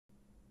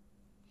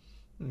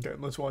Okay,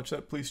 let's watch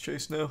that police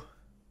chase now.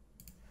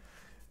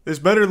 This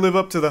better live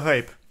up to the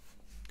hype.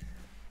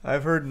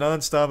 I've heard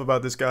non-stop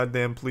about this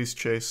goddamn police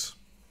chase.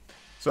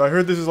 So I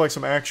heard this is like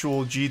some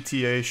actual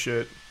GTA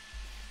shit.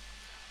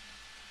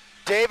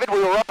 David, we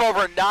were up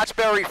over Knott's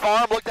Berry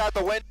Farm, looked out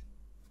the window.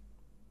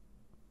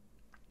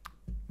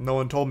 No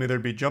one told me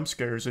there'd be jump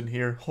scares in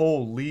here.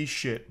 Holy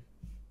shit.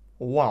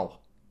 Wow.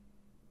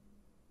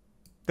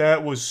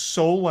 That was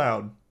so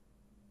loud.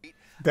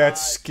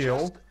 That's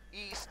skill.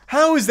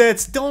 How is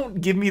that?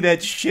 Don't give me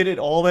that shit at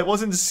all. That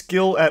wasn't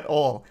skill at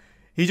all.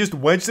 He just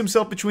wedged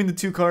himself between the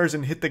two cars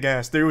and hit the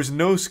gas. There was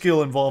no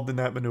skill involved in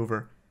that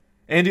maneuver.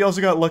 And he also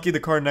got lucky the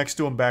car next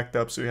to him backed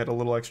up, so he had a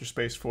little extra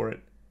space for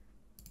it.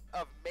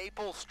 Of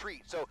Maple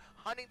Street. So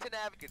Huntington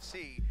Ave, you can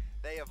see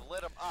they have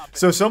lit them up.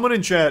 So someone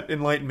in chat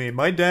enlightened me.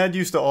 My dad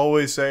used to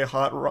always say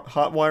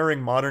hot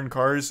wiring modern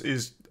cars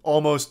is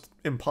almost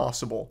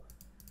impossible.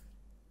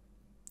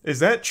 Is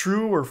that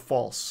true or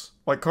false?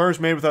 Like cars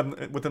made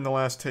within the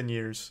last 10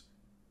 years.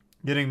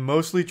 Getting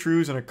mostly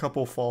trues and a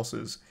couple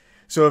falses.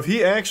 So if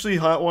he actually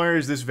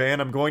hotwires this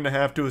van, I'm going to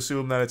have to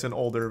assume that it's an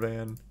older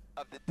van.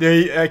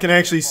 Yeah, I can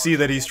actually see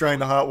that he's trying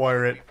to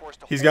hotwire it.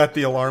 He's got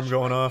the alarm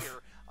going off.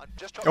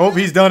 Oh,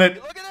 he's done it.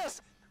 Look at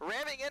this.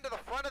 Ramming into the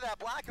front of that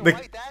black and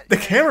white. The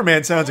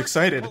cameraman sounds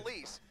excited.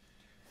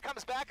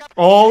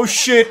 Oh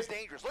shit.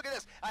 Look at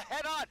this. A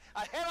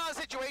head-on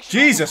situation.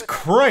 Jesus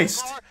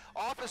Christ.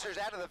 Officers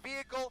out of the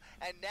vehicle,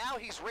 and now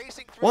he's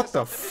racing through. What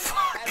the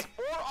fuck? As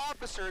more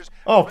officers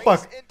oh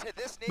fuck.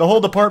 The whole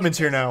department's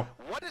here now.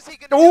 What is he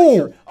gonna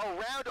oh!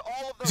 Around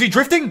all of those is he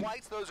drifting?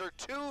 Lights, those are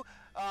two,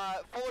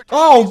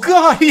 oh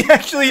god, he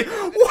actually...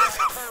 What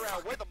the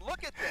fuck?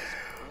 Look at this.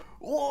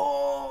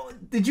 Whoa!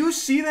 Did you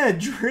see that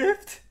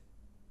drift?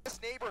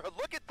 This neighborhood,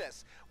 look at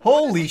this.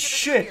 Holy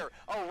shit.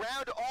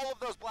 Around all of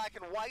those black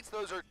and whites,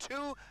 those are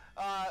two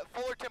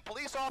Fullerton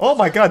police officers. Oh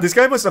my god, this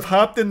guy must have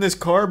hopped in this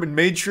car and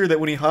made sure that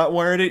when he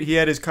hotwired it, he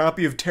had his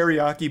copy of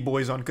Teriyaki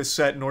Boys on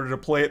cassette in order to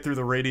play it through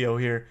the radio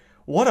here.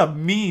 What a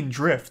mean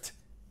drift.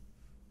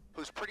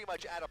 Who's pretty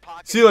much out of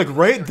pocket. See, like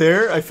right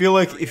there, I feel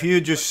like if he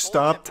had just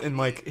stopped and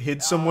like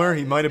hid somewhere,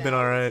 he might have been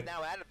alright.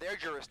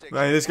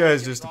 This guy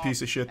is just a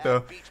piece of shit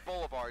though.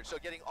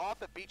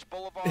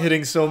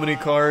 Hitting so many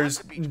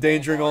cars,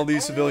 endangering all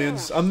these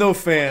civilians. I'm no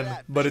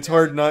fan, but it's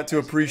hard not to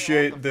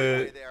appreciate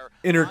the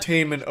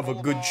entertainment of a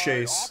good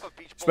chase.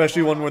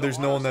 Especially one where there's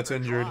no one that's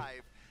injured.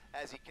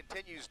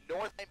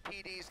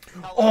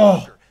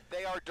 Oh!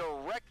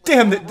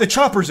 Damn, the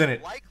chopper's in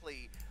it!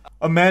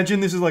 Imagine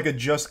this is like a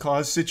Just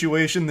Cause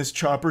situation. This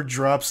chopper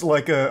drops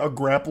like a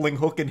grappling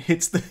hook and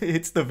hits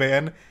the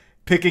van,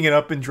 picking it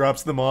up and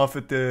drops them off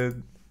at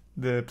the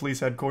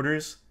police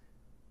headquarters.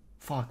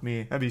 Fuck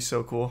me, that'd be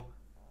so cool.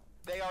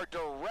 They are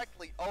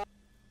directly.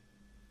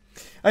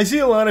 I see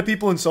a lot of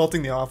people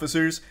insulting the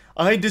officers.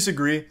 I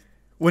disagree.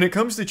 When it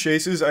comes to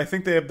chases, I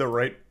think they have the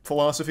right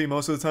philosophy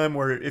most of the time,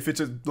 where if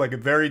it's like a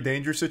very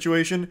dangerous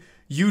situation,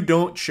 you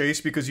don't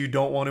chase because you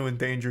don't want to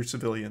endanger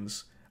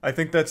civilians. I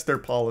think that's their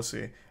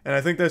policy, and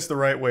I think that's the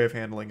right way of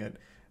handling it.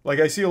 Like,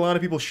 I see a lot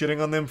of people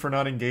shitting on them for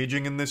not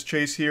engaging in this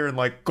chase here and,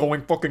 like,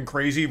 going fucking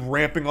crazy,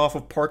 ramping off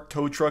of parked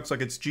tow trucks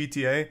like it's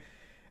GTA.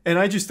 And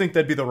I just think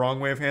that'd be the wrong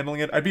way of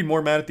handling it. I'd be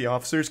more mad at the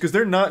officers, because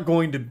they're not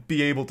going to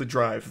be able to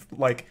drive,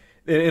 like,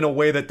 in a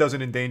way that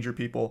doesn't endanger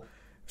people.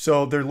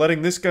 So they're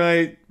letting this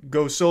guy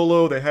go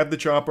solo, they have the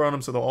chopper on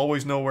him, so they'll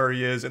always know where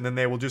he is, and then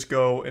they will just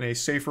go in a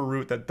safer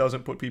route that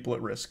doesn't put people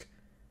at risk.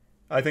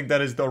 I think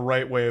that is the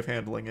right way of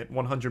handling it,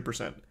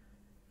 100%.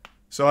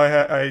 So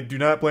I do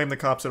not blame the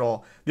cops at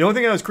all. The only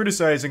thing I was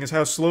criticizing is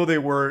how slow they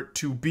were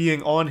to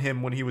being on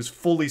him when he was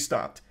fully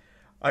stopped.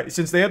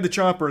 Since they had the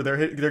chopper,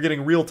 they're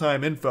getting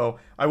real-time info,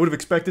 I would have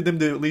expected them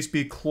to at least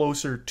be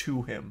closer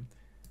to him.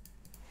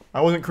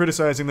 I wasn't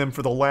criticizing them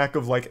for the lack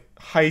of, like,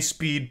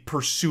 high-speed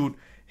pursuit,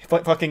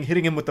 fucking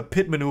hitting him with the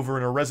pit maneuver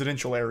in a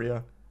residential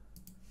area.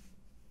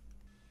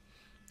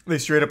 They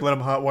straight up let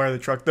him hotwire the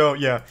truck, though.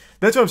 Yeah,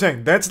 that's what I'm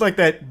saying. That's like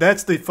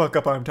that's the fuck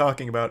up I'm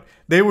talking about.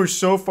 They were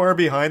so far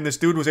behind, this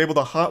dude was able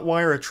to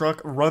hotwire a truck,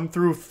 run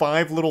through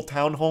 5 little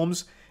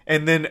townhomes,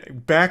 and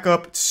then back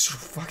up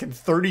fucking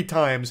 30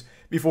 times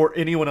before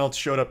anyone else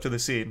showed up to the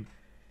scene.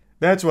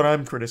 That's what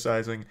I'm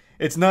criticizing.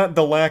 It's not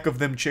the lack of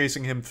them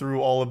chasing him through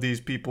all of these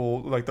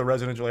people, like the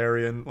residential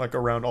area and like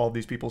around all of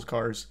these people's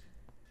cars.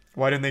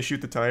 Why didn't they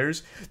shoot the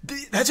tires?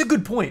 That's a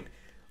good point.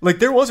 Like,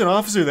 there was an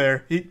officer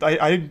there.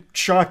 I'm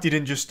shocked he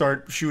didn't just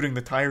start shooting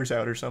the tires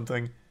out or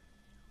something.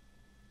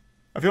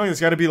 I feel like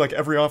it's got to be, like,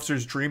 every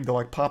officer's dream to,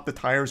 like, pop the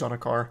tires on a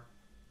car.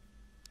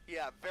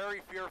 Yeah,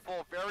 very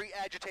fearful, very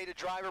agitated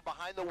driver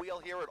behind the wheel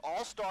here. It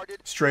all started...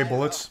 Stray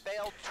bullets.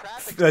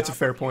 That's a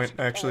fair point,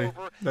 actually.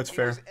 That's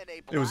fair.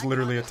 It was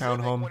literally a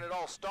townhome.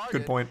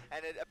 Good point.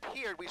 And it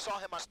appeared we saw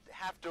him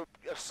have to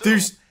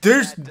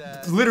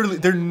there's literally...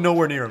 They're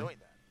nowhere near him.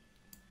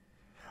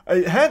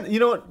 You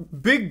know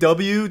what, big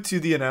W to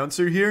the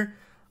announcer here.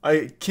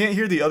 I can't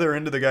hear the other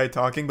end of the guy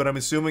talking, but I'm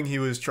assuming he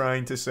was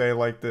trying to say,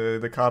 like,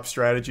 the cop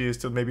strategy is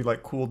to maybe,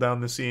 like, cool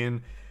down the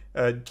scene,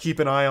 keep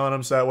an eye on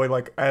him so that way,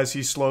 like, as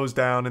he slows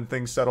down and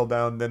things settle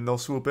down, then they'll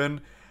swoop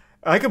in.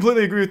 I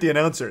completely agree with the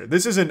announcer.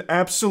 This is an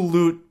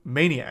absolute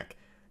maniac.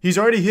 He's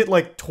already hit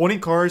like 20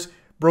 cars,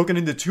 broken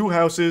into 2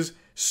 houses,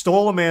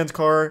 stole a man's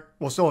car,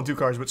 well, stolen 2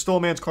 cars, but stole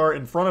a man's car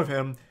in front of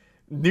him,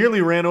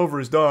 nearly ran over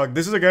his dog.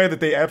 This is a guy that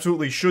they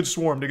absolutely should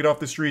swarm to get off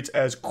the streets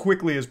as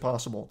quickly as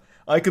possible.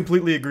 I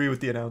completely agree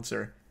with the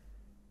announcer.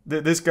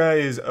 This guy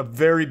is a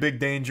very big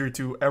danger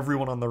to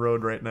everyone on the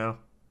road right now.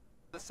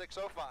 The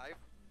 605.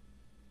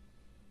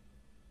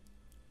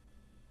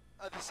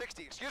 The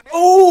 60, excuse me.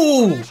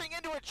 Oh! Crashing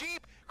into a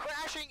Jeep,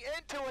 crashing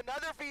into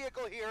another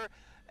vehicle here,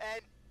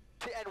 and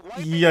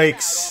wiping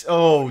Yikes. it out.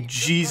 Oh,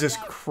 Jesus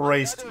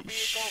Christ.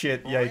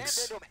 Shit,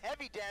 yikes.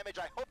 Heavy damage.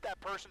 I hope that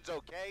person's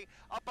okay.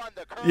 Up on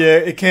the curb. Yeah,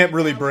 it can't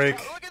really break.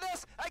 Look at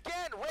this.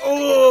 Again,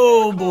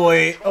 Oh,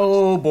 boy.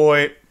 Oh,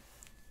 boy.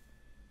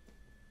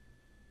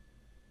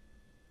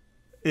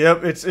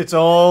 Yep, it's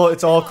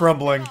all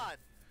crumbling.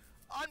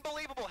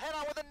 Unbelievable. Head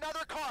on with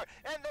another car.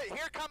 And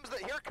here comes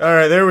all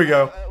right, there we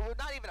go.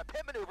 Not even a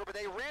pit maneuver, but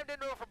they rammed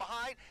into it from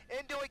behind,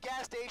 into a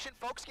gas station.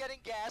 Folks getting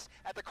gas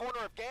at the corner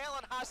of Gale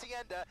and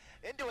Hacienda,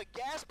 into a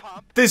gas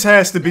pump. This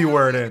has to be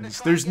where it ends.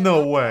 There's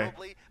no way.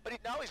 Probably, but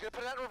no, he's going to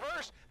put it in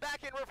reverse. Back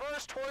in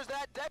reverse towards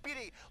that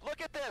deputy.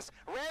 Look at this.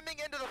 Ramming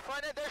into the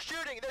front end. They're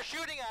shooting. They're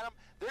shooting at him.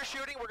 They're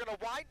shooting. We're going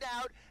to widen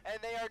out, and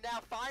they are now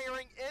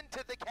firing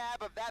into the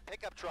cab of that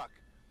pickup truck.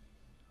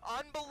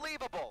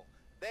 Unbelievable.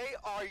 They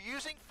are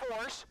using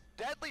force.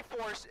 Deadly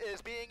force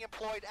is being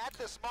employed at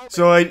this moment.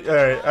 So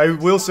I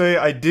will say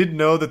I did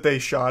know that they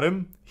shot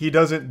him. He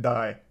doesn't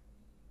die.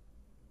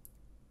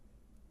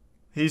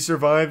 He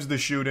survives the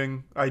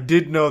shooting. I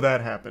did know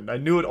that happened. I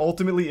knew it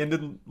ultimately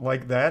ended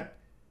like that.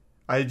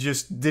 I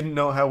just didn't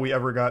know how we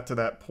ever got to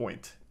that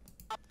point.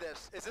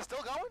 Is this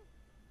still going?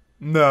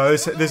 No,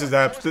 this is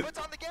absolutely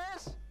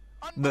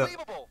no.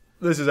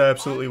 This is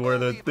absolutely where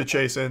the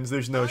chase ends.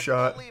 There's no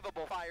shot.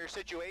 Fire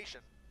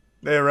situation.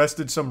 They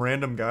arrested some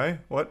random guy?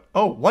 What?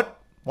 Oh, what?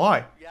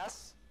 Why?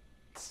 Yes.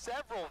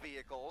 Several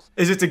vehicles.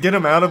 Is it to get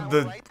him out of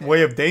the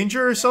way of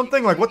danger or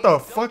something? Like, what the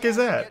fuck is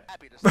that?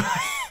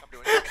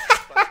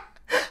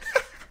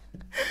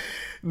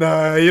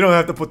 Nah, you don't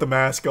have to put the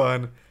mask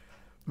on.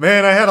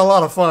 Man, I had a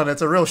lot of fun.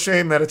 It's a real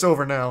shame that it's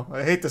over now.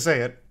 I hate to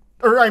say it.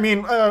 Or, I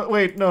mean,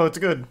 wait, no, it's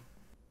good.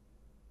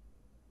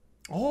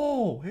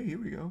 Oh, hey,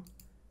 here we go.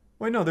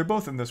 Wait, no, they're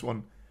both in this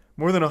one.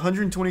 More than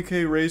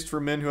 120K raised for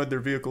men who had their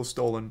vehicles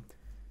stolen.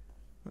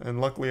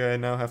 And luckily I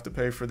now have to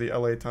pay for the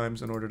LA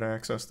Times in order to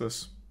access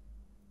this.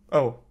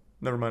 Oh,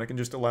 never mind, I can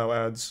just allow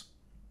ads.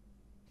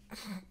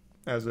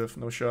 As if,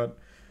 no shot.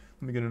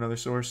 Let me get another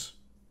source.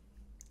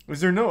 Is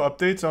there no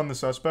updates on the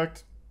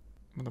suspect?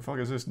 What the fuck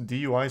is this?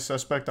 DUI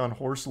suspect on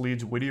horse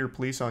leads Whittier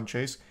police on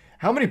chase.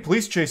 How many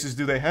police chases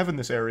do they have in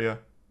this area?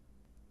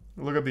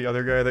 Look up the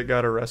other guy that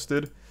got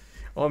arrested.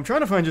 Well, I'm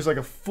trying to find just like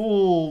a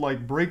full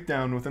like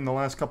breakdown within the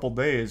last couple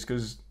days,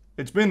 because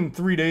it's been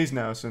 3 days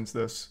now since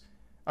this.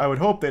 I would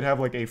hope they'd have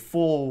like a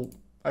full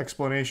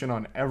explanation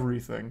on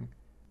everything.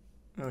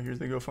 Oh, here's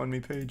the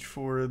GoFundMe page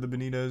for the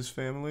Benitez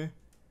family.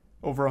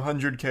 Over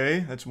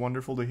 100K. That's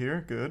wonderful to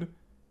hear. Good.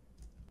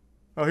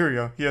 Oh, here we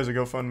go. He has a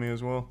GoFundMe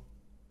as well.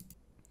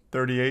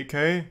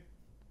 38K.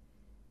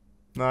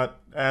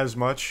 Not as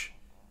much.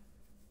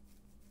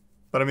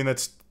 But I mean,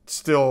 that's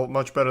still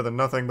much better than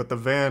nothing. But the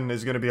van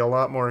is going to be a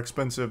lot more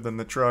expensive than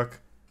the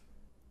truck.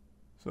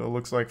 So it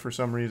looks like for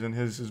some reason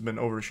his has been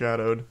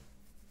overshadowed.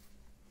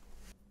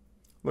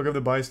 Look up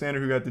the bystander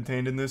who got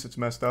detained in this. It's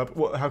messed up.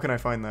 Well, how can I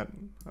find that?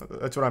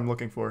 That's what I'm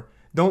looking for.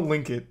 Don't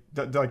link it.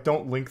 Like,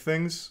 don't link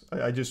things.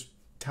 I just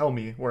tell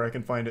me where I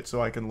can find it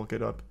so I can look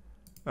it up.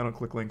 I don't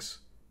click links.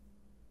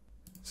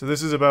 So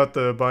this is about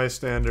the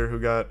bystander who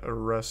got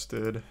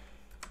arrested.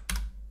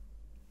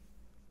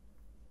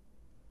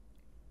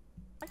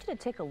 I want you to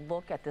take a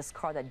look at this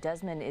car that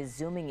Desmond is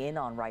zooming in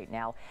on right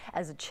now.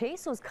 As the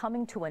chase was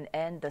coming to an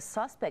end, the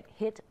suspect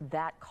hit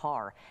that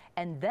car.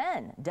 And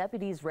then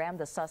deputies rammed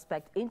the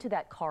suspect into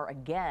that car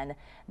again.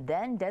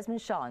 Then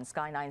Desmond Shaw and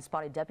Sky 9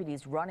 spotted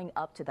deputies running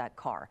up to that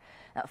car.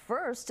 At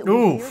first,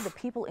 we feared the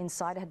people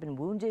inside had been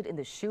wounded in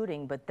the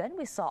shooting, but then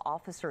we saw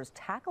officers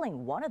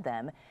tackling one of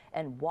them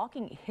and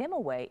walking him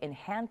away in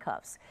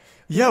handcuffs.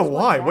 Yeah,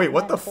 why? Wait,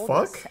 what the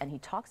fuck? And he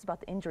talks about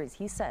the injuries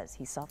he says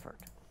he suffered.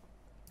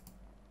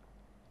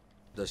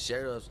 The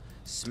sheriff's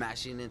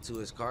smashing into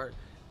his car.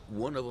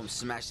 One of them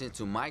smashed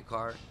into my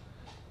car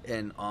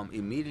and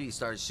immediately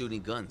started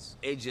shooting guns.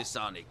 It just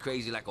sounded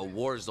crazy, like a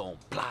war zone.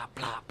 Blah,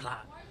 blah, blah.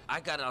 I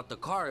got out the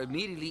car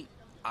immediately.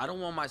 I don't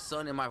want my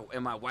son and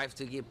my wife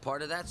to get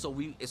part of that. So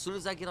as soon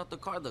as I get out the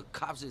car, the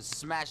cops just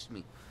smashed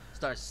me.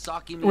 Started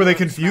socking me. Were they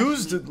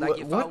confused? Like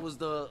if I was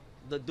the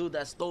dude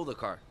that stole the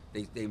car.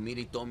 They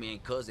immediately throw me in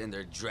cuffs and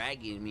they're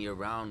dragging me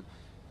around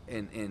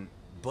and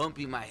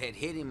bumping my head,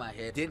 hitting my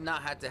head. Did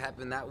not have to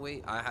happen that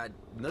way. I had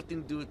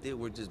nothing to do with it.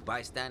 We're just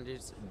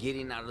bystanders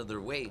getting out of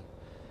their way.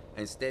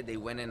 Instead, they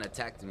went and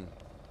attacked me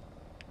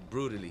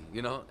brutally,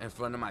 you know, in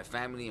front of my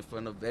family, in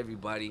front of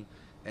everybody.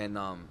 And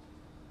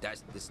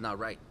it's not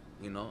right,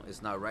 you know,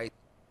 it's not right.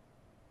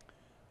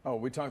 Oh,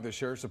 we talked to the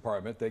sheriff's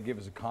department. They give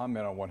us a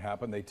comment on what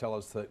happened. They tell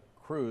us that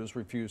Cruz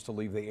refused to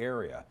leave the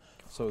area,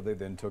 so they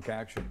then took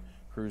action.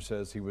 Cruz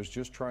says he was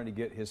just trying to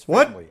get his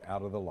What? family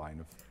out of the line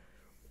of...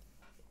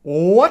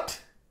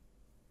 What?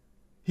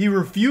 He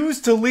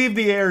refused to leave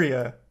the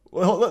area.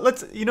 Well,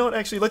 let's, you know what,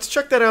 actually, let's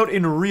check that out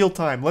in real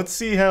time. Let's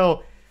see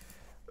how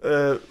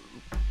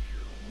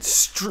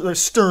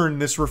stern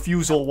this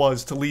refusal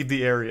was to leave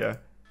the area.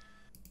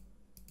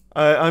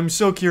 I'm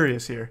so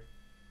curious here.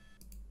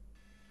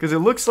 Because it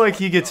looks like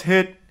he gets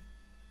hit,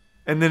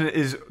 and then it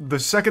is the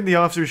second the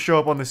officers show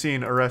up on the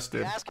scene,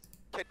 arrested.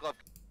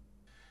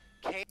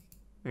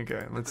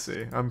 Okay, let's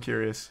see. I'm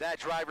curious. That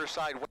driver's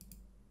side, you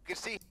can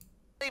see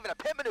even a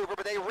pit maneuver,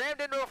 but they rammed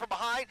into him from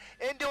behind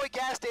into a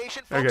gas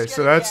station. Okay,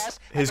 so that's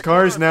his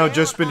car's now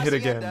just been hit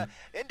again.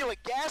 Into a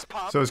gas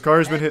pump. So his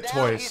car's been hit now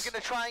twice. He's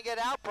going to try and get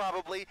out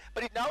probably,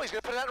 but he's going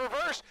to put it out in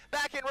reverse.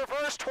 Back in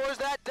reverse towards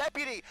that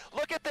deputy.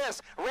 Look at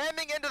this,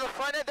 ramming into the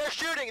front end. They're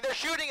shooting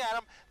at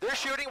him. They're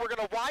shooting. We're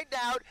going to widen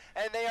out,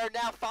 and they are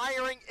now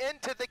firing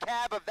into the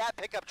cab of that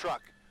pickup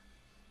truck.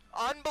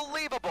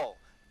 Unbelievable.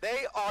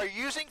 They are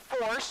using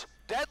force.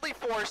 Deadly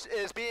force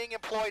is being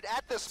employed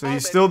at this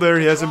moment. So he's still there.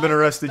 He hasn't been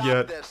arrested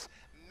yet.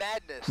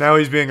 Now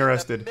he's being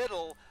arrested.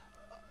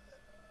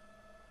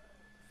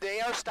 They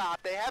are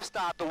stopped. They have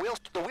stopped. The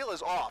wheel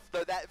is off.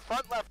 That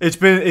front left.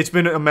 It's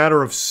been a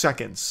matter of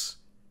seconds.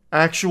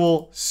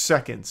 Actual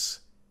seconds.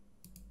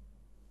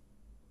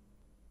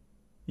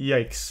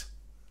 Yikes.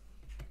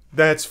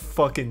 That's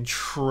fucking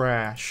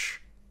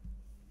trash.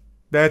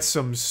 That's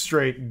some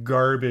straight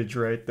garbage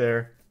right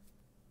there.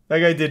 That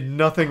guy did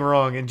nothing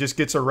wrong and just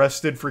gets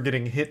arrested for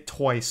getting hit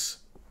twice.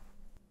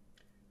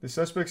 The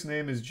suspect's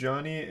name is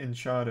Johnny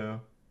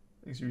Enchado.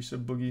 Thanks for your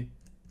sub, Boogie,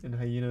 and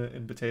Hyena,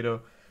 and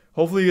Potato.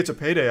 Hopefully he gets a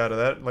payday out of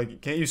that. Like,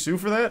 can't you sue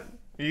for that?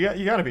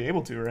 You gotta be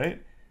able to,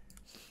 right?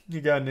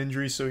 He got an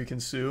injury so he can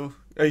sue.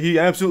 He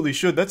absolutely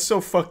should. That's so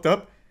fucked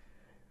up.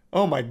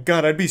 Oh my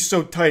god, I'd be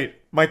so tight.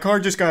 My car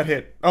just got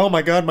hit. Oh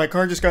my god, my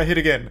car just got hit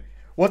again.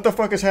 What the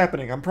fuck is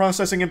happening? I'm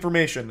processing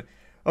information.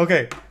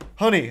 Okay,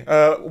 honey,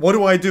 what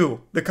do I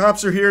do? The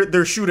cops are here,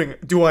 they're shooting.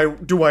 Do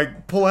I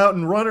pull out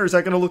and run, or is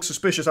that gonna look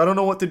suspicious? I don't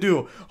know what to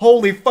do.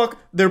 Holy fuck,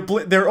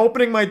 they're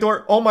opening my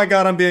door. Oh my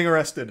god, I'm being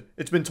arrested.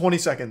 It's been 20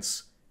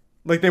 seconds.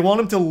 Like, they want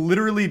him to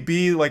literally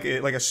be like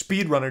a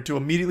speed runner to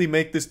immediately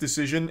make this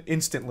decision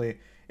instantly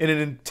in an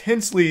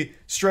intensely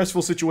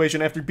stressful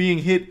situation after being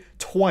hit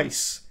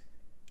twice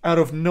out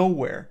of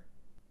nowhere.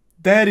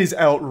 That is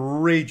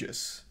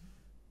outrageous.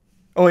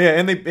 Oh yeah,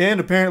 and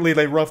apparently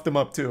they roughed him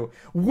up too,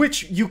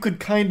 which you could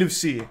kind of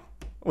see,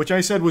 which I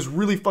said was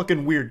really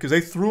fucking weird because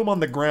they threw him on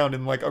the ground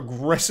and like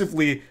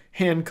aggressively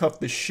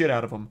handcuffed the shit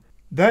out of him.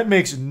 That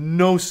makes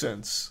no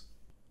sense.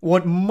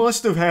 What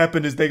must have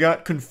happened is they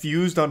got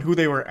confused on who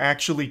they were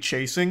actually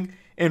chasing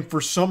and for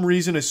some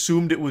reason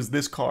assumed it was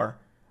this car.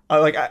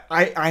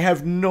 I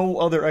have no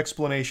other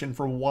explanation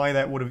for why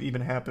that would have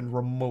even happened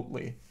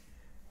remotely.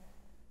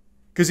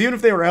 Because even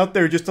if they were out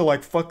there just to,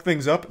 like, fuck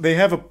things up, they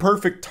have a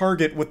perfect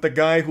target with the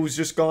guy who's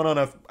just gone on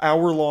a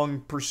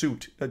hour-long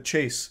pursuit, a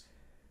chase.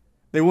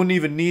 They wouldn't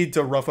even need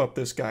to rough up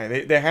this guy.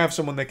 They have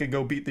someone they could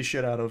go beat the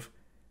shit out of.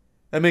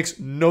 That makes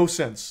no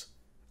sense.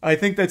 I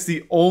think that's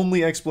the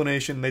only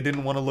explanation. They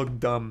didn't want to look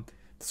dumb.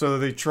 So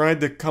they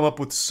tried to come up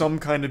with some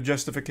kind of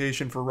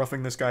justification for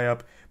roughing this guy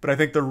up. But I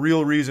think the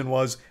real reason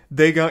was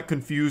they got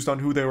confused on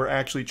who they were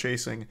actually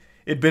chasing.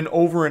 It'd been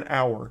over an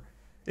hour.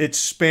 It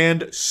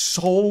spanned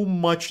so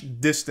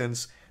much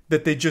distance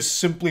that they just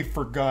simply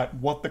forgot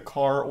what the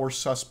car or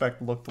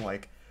suspect looked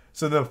like.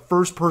 So the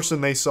first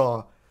person they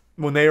saw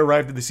when they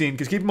arrived at the scene,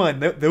 because keep in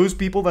mind, those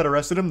people that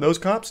arrested him, those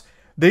cops,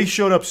 they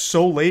showed up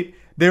so late,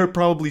 they were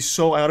probably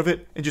so out of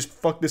it and just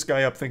fucked this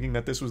guy up thinking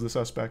that this was the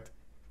suspect.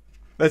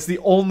 That's the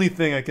only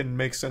thing I can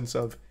make sense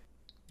of.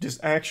 Just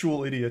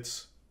actual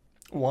idiots.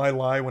 Why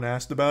lie when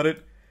asked about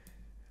it?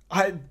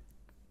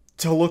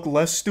 To look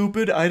less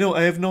stupid? I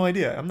have no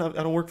idea. I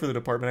don't work for the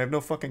department. I have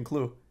no fucking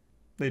clue.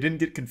 They didn't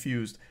get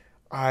confused.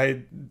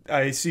 I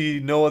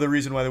see no other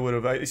reason why they would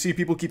have. I see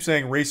people keep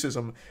saying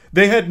racism.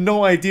 They had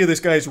no idea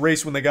this guy's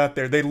race when they got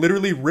there. They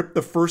literally ripped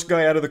the first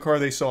guy out of the car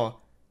they saw.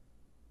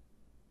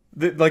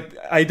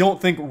 I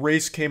don't think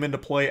race came into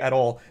play at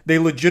all. They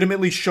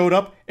legitimately showed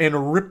up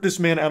and ripped this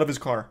man out of his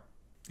car.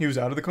 He was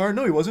out of the car?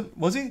 No, he wasn't.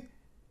 Was he?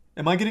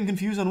 Am I getting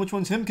confused on which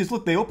one's him? Because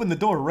look, they opened the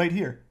door right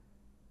here.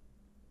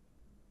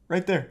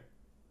 Right there.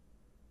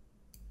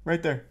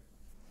 Right there.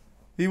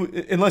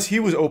 Unless he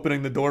was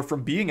opening the door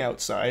from being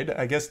outside.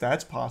 I guess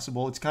that's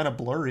possible. It's kind of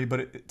blurry,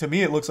 but to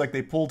me it looks like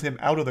they pulled him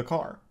out of the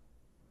car.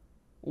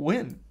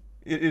 When?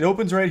 It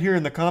opens right here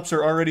and the cops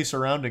are already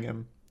surrounding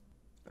him.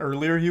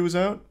 Earlier he was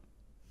out?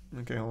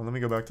 Okay, hold on. Let me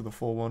go back to the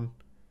full one.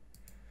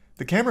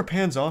 The camera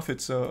pans off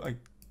it, so I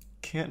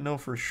can't know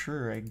for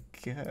sure, I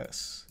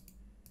guess.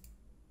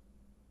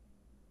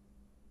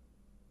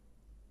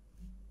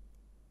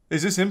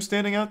 Is this him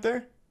standing out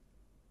there?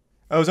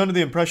 I was under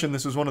the impression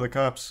this was one of the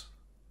cops.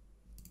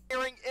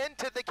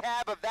 Into the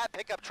cab of that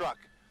pickup truck.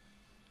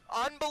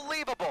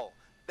 Unbelievable.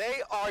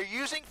 They are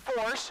using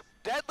force.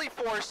 Deadly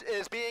force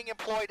is being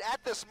employed at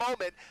this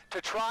moment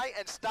to try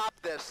and stop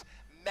this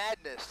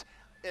madness.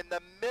 in the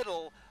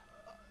middle.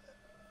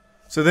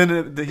 So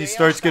then he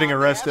starts getting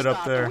arrested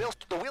up there.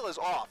 The wheel is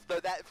off.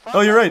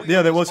 Oh, you're right.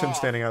 Yeah, there was him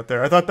standing out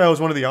there. I thought that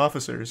was one of the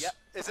officers. Yep.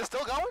 Is it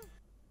still going?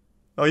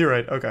 Oh, you're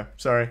right. Okay,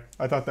 sorry.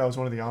 I thought that was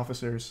one of the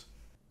officers.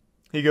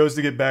 He goes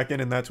to get back in,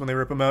 and that's when they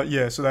rip him out.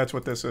 Yeah, so that's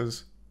what this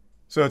is.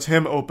 So it's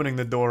him opening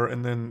the door,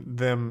 and then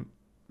them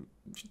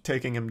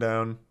taking him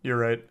down. You're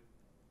right.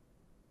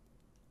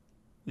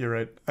 You're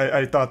right.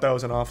 I thought that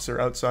was an officer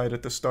outside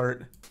at the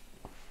start.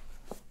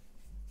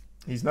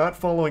 He's not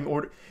following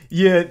order.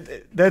 Yeah,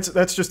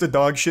 that's just a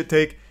dog shit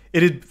take.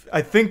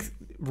 I think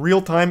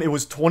real time, it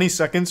was 20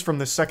 seconds from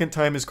the second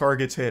time his car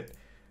gets hit.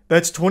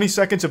 That's 20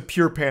 seconds of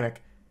pure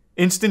panic.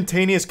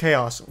 Instantaneous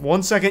chaos.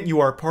 1 second you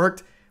are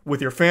parked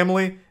with your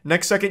family.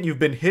 Next second you've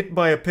been hit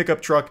by a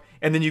pickup truck,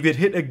 and then you get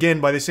hit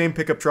again by the same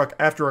pickup truck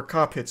after a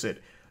cop hits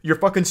it. You're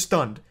fucking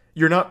stunned.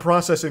 You're not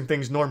processing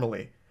things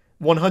normally.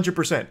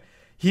 100%.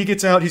 He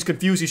gets out, he's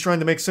confused, he's trying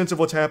to make sense of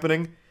what's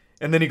happening,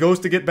 and then he goes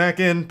to get back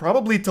in,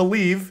 probably to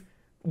leave,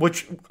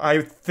 which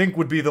I think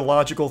would be the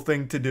logical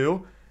thing to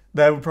do.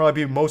 That would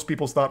probably be most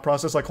people's thought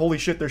process, like, holy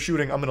shit, they're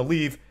shooting, I'm gonna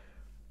leave.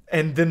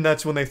 And then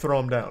that's when they throw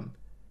him down.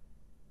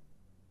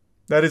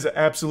 That is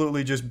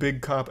absolutely just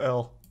big cop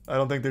L. I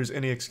don't think there's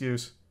any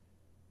excuse.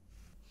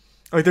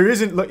 Like, there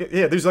isn't, like,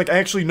 yeah, there's, like,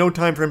 actually no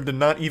time for him to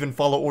not even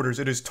follow orders.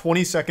 It is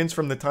 20 seconds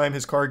from the time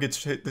his car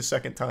gets hit the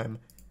second time.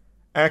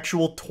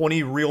 Actual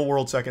 20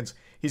 real-world seconds.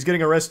 He's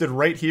getting arrested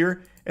right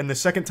here, and the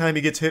second time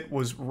he gets hit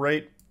was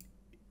right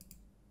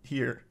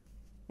here.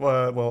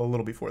 Well, a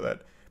little before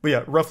that. But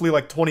yeah, roughly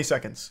like 20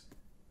 seconds.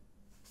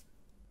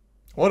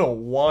 What a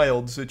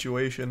wild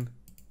situation.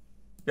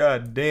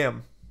 God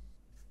damn.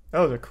 That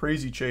was a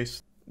crazy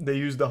chase. They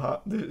used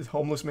the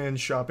homeless man's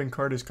shopping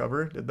cart as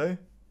cover, did they?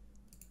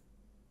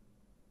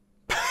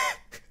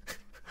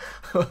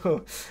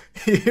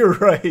 You're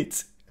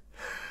right.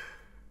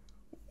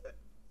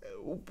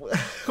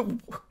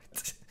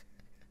 What?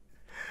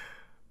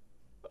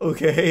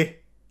 Okay.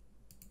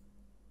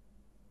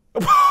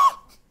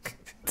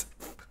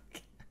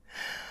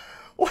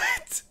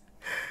 What?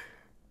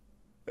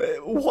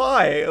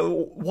 Why?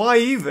 Why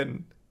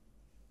even?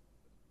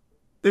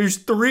 There's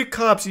 3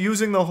 cops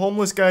using the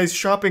homeless guy's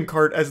shopping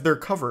cart as their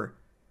cover.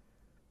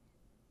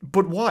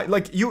 But why?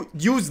 Like, you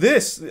use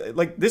this.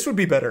 Like, this would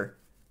be better.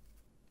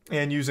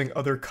 And using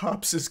other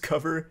cops as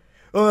cover.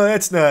 Well,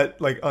 that's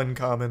not, like,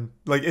 uncommon.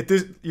 Like,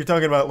 you're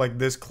talking about, like,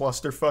 this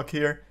clusterfuck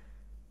here.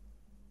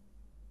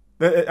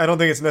 I don't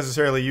think it's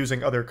necessarily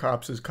using other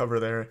cops as cover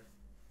there.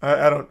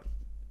 I don't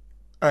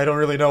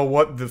really know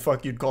what the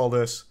fuck you'd call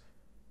this.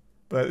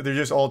 But they're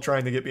just all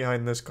trying to get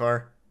behind this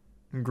car.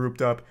 And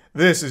grouped up.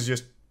 This is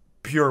just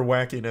pure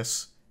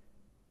wackiness.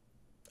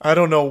 I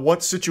don't know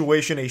what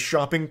situation a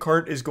shopping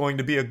cart is going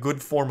to be a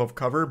good form of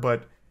cover,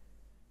 but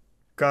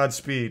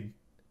Godspeed.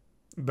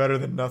 Better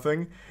than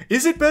nothing.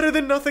 Is it better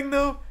than nothing,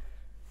 though?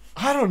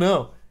 I don't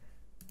know.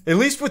 At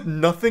least with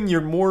nothing,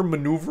 you're more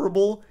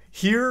maneuverable.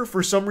 Here,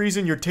 for some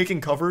reason, you're taking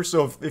cover,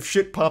 so if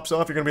shit pops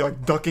off, you're gonna be,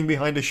 like, ducking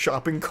behind a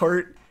shopping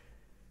cart.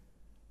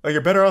 Like,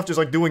 you're better off just,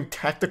 like, doing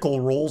tactical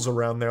rolls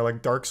around there,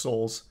 like Dark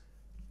Souls.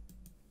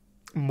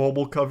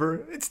 Mobile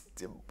cover?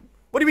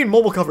 What do you mean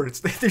mobile cover?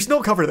 There's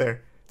no cover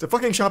there. It's a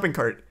fucking shopping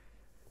cart.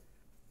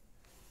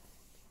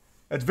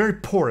 It's very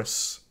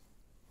porous.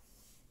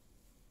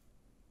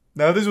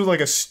 Now, this was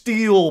like a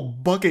steel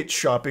bucket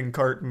shopping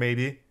cart,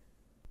 maybe.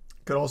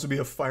 Could also be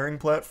a firing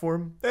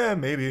platform.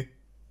 Maybe.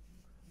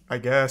 I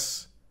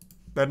guess.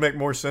 That'd make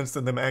more sense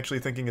than them actually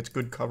thinking it's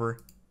good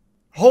cover.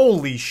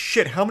 Holy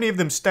shit, how many of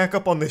them stack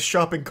up on this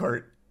shopping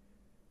cart?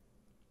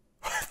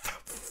 What the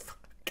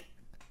fuck?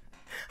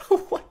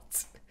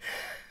 What?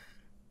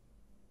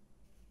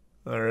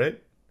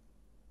 Alright.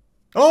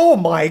 Oh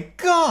my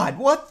god,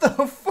 what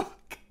the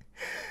fuck?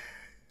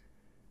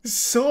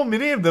 So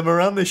many of them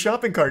around the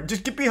shopping cart.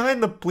 Just get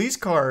behind the police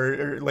car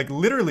or like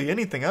literally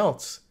anything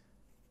else.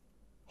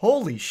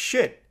 Holy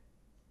shit.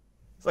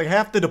 It's like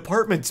half the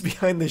department's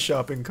behind the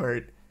shopping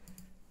cart.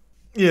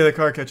 Yeah, the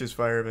car catches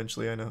fire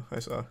eventually, I know. I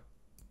saw.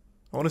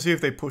 I want to see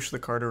if they push the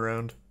cart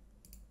around.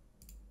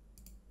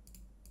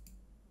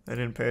 I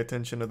didn't pay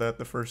attention to that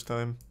the first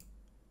time.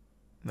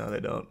 No, they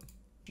don't.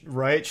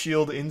 Riot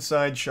Shield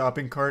inside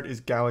shopping cart is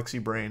Galaxy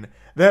Brain.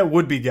 That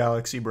would be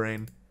Galaxy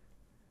Brain.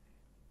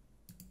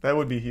 That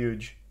would be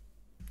huge.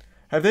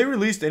 Have they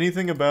released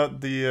anything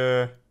about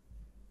the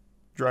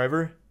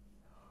driver?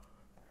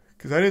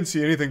 Because I didn't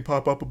see anything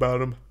pop up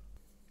about him.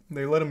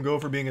 They let him go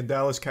for being a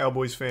Dallas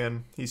Cowboys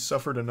fan. He's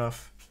suffered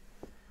enough.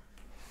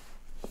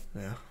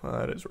 Yeah, well,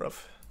 that is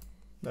rough.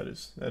 That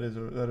is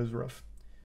rough.